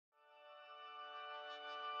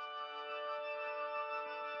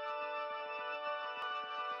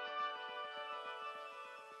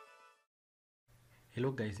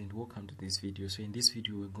Hello guys, and welcome to this video. So in this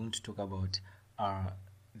video we're going to talk about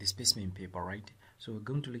the specimen paper, right? So we're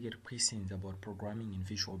going to look at questions about programming in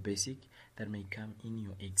Visual Basic that may come in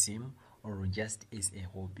your exam or just as a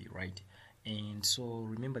hobby, right? And so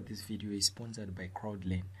remember, this video is sponsored by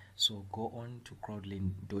Crowdlearn. So go on to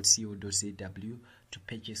crowdlearn.co.zw to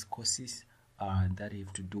purchase courses that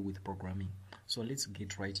have to do with programming. So let's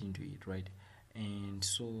get right into it, right? And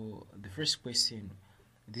so the first question,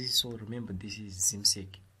 remember, this is Zimsec,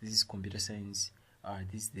 this is computer science,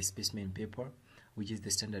 this is the specimen paper, which is the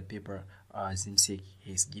standard paper Zimsec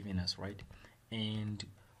has given us, right? And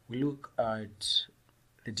we look at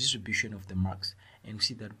the distribution of the marks and we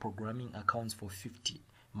see that programming accounts for 50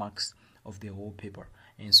 marks of the whole paper.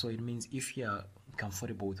 And so it means if you are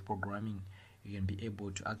comfortable with programming, you can be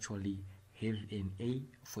able to actually have an A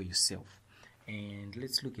for yourself. And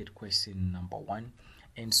let's look at question number 1.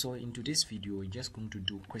 And so in today's video we're just going to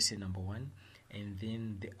do question number 1, and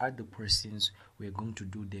then the other questions we're going to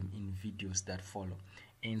do them in videos that follow.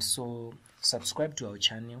 And so subscribe to our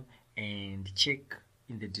channel and check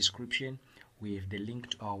in the description. We have the link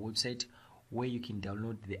to our website where you can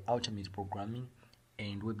download the ultimate programming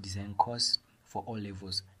and web design course for all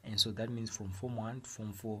levels. And so that means from Form 1 to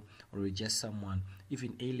Form 4, or just someone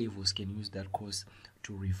even A levels can use that course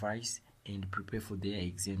to revise and prepare for their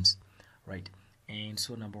exams, right? And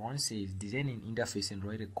so number 1 says design an interface and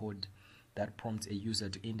write a code that prompts a user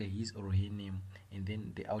to enter his or her name, and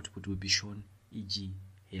then the output will be shown, e.g.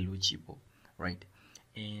 hello Chipo, right?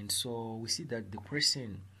 And so we see that the first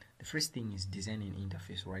thing is design an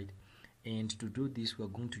interface, right? And to do this we're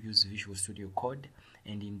going to use Visual Studio Code,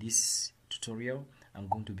 and in this tutorial I'm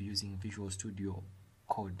going to be using Visual Studio,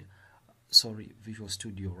 right?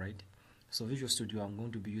 So Visual Studio, I'm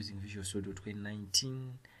going to be using Visual Studio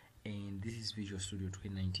 2019, and this is Visual Studio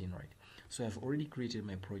 2019, right? So I've already created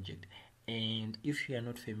my project, and if you are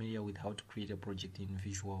not familiar with how to create a project in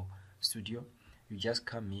Visual Studio, you just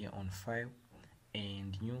come here on File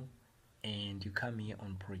and New, and you come here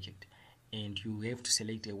on Project, and you have to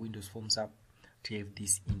select a Windows Forms app to have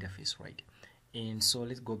this interface, right? And so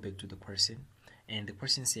let's go back to the question, and the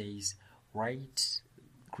question says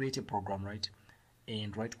create a program, right?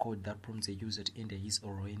 And write code that prompts a user to enter his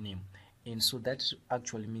or her name. And so that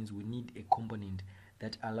actually means we need a component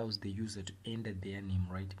that allows the user to enter their name,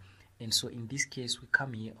 right? And so in this case we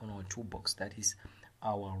come here on our toolbox, that is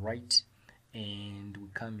our right, and we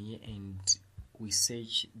come here and we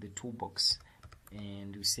search the toolbox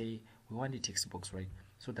and we say we want a text box, right?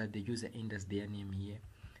 So that the user enters their name here.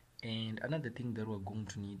 And another thing that we're going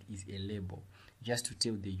to need is a label, just to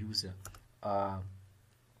tell the user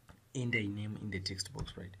enter a name in the text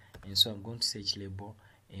box, right? And so I'm going to search label,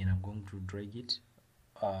 and I'm going to drag it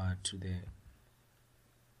to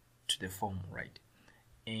the form, right?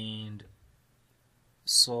 And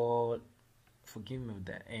so forgive me with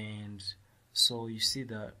that. And so you see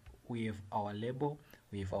that we have our label,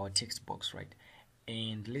 we have our text box, right?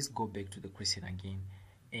 And let's go back to the question again,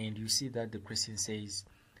 and you see that the question says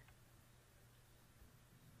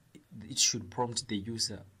it should prompt the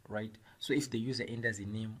user, right? So if the user enters a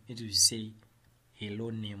name, it will say hello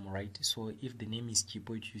name, right? So if the name is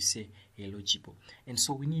Chipo, it will say hello Chipo. And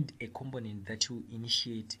so we need a component that will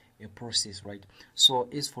initiate a process, right? So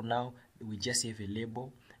as for now we just have a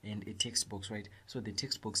label and a text box, right? So the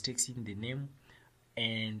text box takes in the name,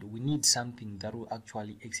 and we need something that will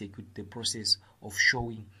actually execute the process of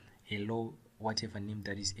showing hello whatever name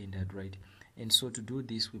that is entered, right? And so to do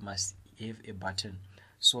this we must have a button.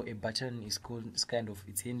 So a button is it's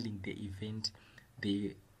handling the event,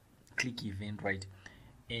 the click event, right?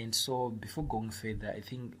 And so before going further, I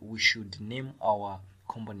think we should name our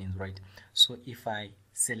components, right? So if I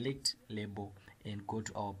select label and go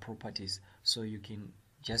to our properties, so you can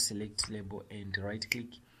just select label and right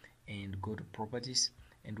click and go to properties,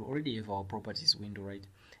 and we already have our properties window, right?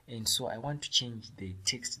 And so I want to change the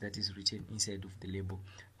text that is written inside of the label,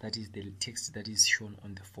 that is the text that is shown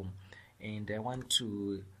on the form, and I want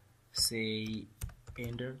to say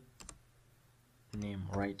enter name,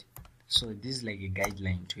 right? So this is like a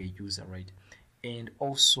guideline to a user, right? And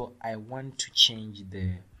also I want to change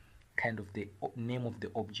the the name of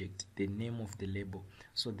the object, the name of the label.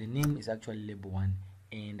 So the name is actually label 1,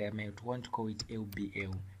 and I might want to call it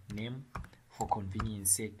LBL, name for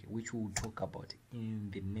convenience sake, which we will talk about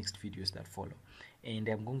in the next videos that follow. And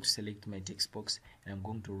I'm going to select my text box, and I'm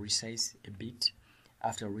going to resize a bit.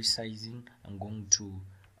 After resizing, I'm going to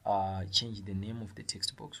change the name of the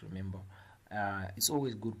text box. Remember, it's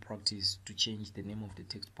always good practice to change the name of the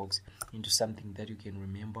text box into something that you can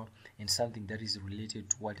remember and something that is related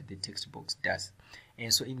to what the text box does.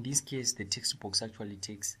 And so in this case the text box actually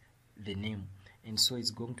takes the name, and so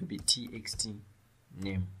it's going to be txt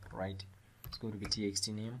name, right? It's going to be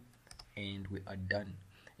txt name, and we are done.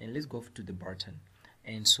 And let's go to the button.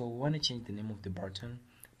 And so we want to change the name of the button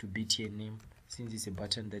to btn name, since it's a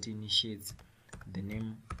button that initiates the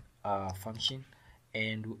name function.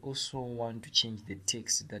 And we also want to change the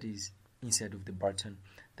text that is inside of the button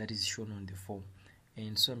that is shown on the form.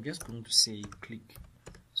 And so I'm just going to say click,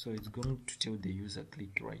 so it's going to tell the user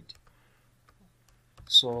click, right?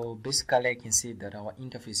 So basically I can say that our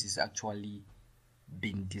interface is actually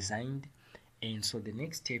been designed. And so the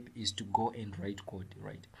next step is to go and write code,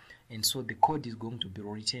 right? And so the code is going to be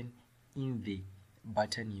written in the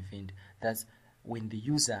button event. That's when the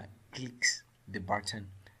user clicks the button,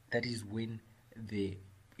 that is when the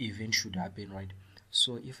event should happen, right?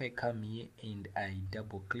 So if I come here and I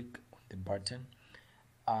double click on the button,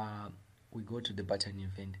 we go to the button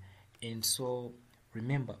event. And so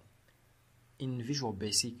remember, in Visual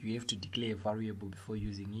Basic you have to declare a variable before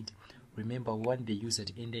using it. Remember, we want the user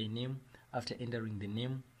to enter a name. After entering the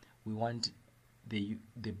name, we want the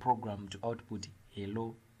program to output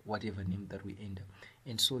hello, whatever name that we enter.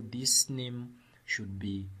 And so this name should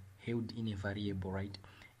be held in a variable, right?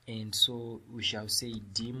 And so we shall say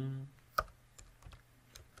dim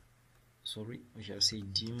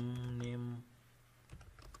name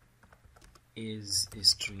is a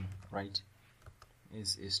string, right?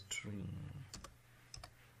 Is a string.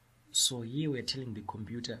 So here we're telling the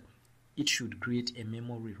computer it should create a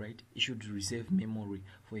memory, right? It should reserve memory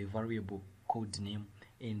for a variable called name,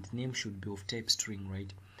 and name should be of type string,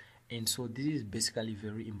 right? And so this is basically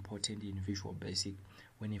very important in Visual Basic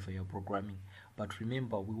whenever you're programming. But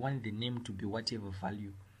remember, we want the name to be whatever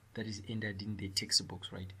value that is entered in the text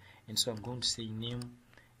box, right? And so I'm going to say name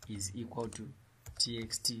is equal to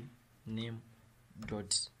txt name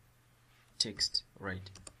dot text, right?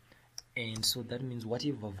 And so that means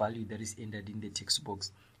whatever value that is entered in the text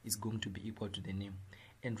box is going to be equal to the name.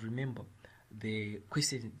 And remember, the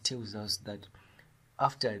question tells us that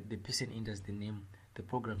after the person enters the name, the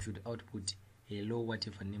program should output hello,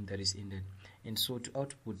 whatever name that is entered. And so to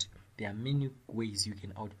output, there are many ways you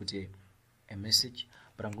can output a message,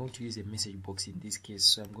 but I'm going to use a message box in this case.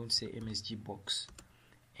 So I'm going to say msg box,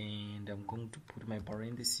 and I'm going to put my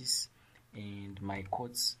parentheses and my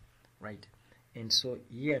quotes, right? And so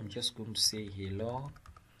here I'm just going to say hello,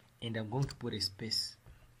 and I'm going to put a space,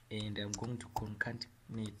 and I'm going to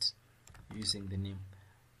concatenate using the name.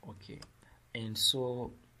 Okay, and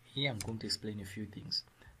so here I'm going to explain a few things.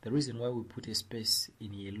 The reason why we put a space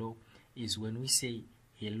in hello is when we say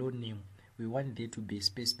hello name, we want there to be a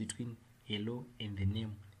space between hello and the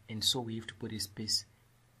name, and so we have to put a space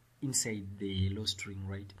inside the hello string,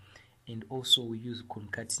 right? And also we use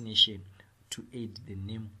concatenation to add the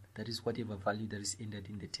name, that is whatever value that is entered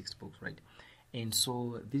in the text box, right? And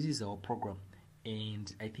so this is our program,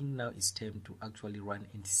 and I think now it's time to actually run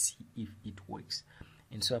and see if it works.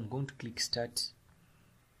 And so I'm going to click start.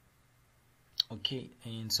 Okay,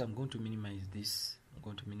 and so I'm going to minimize this. I'm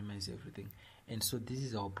going to minimize everything. And so this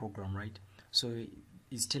is our program, right? So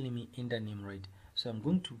it's telling me enter name, right? So I'm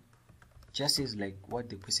going to, just as like what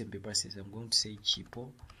the question paper says, I'm going to say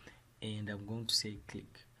cheapo, and I'm going to say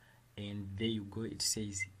click, and there you go, it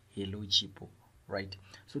says hello cheapo, right?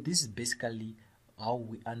 So this is basically how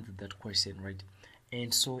we answer that question, right?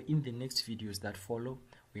 And so in the next videos that follow,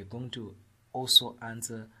 we're going to also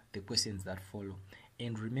answer the questions that follow.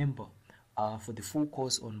 And remember, for the full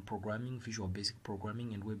course on programming, Visual Basic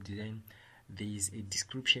programming and web design, there is a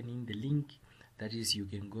description in the link. That is, you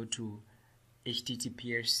can go to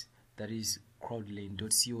https, that is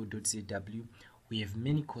crowdlane.co.zw. We have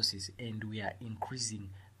many courses, and we are increasing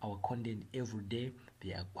our content every day.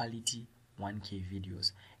 They are quality 1K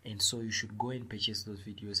videos, and so you should go and purchase those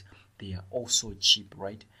videos. They are also cheap,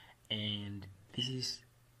 right? And this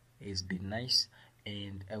has been nice,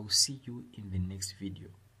 and I will see you in the next video.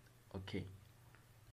 Okay.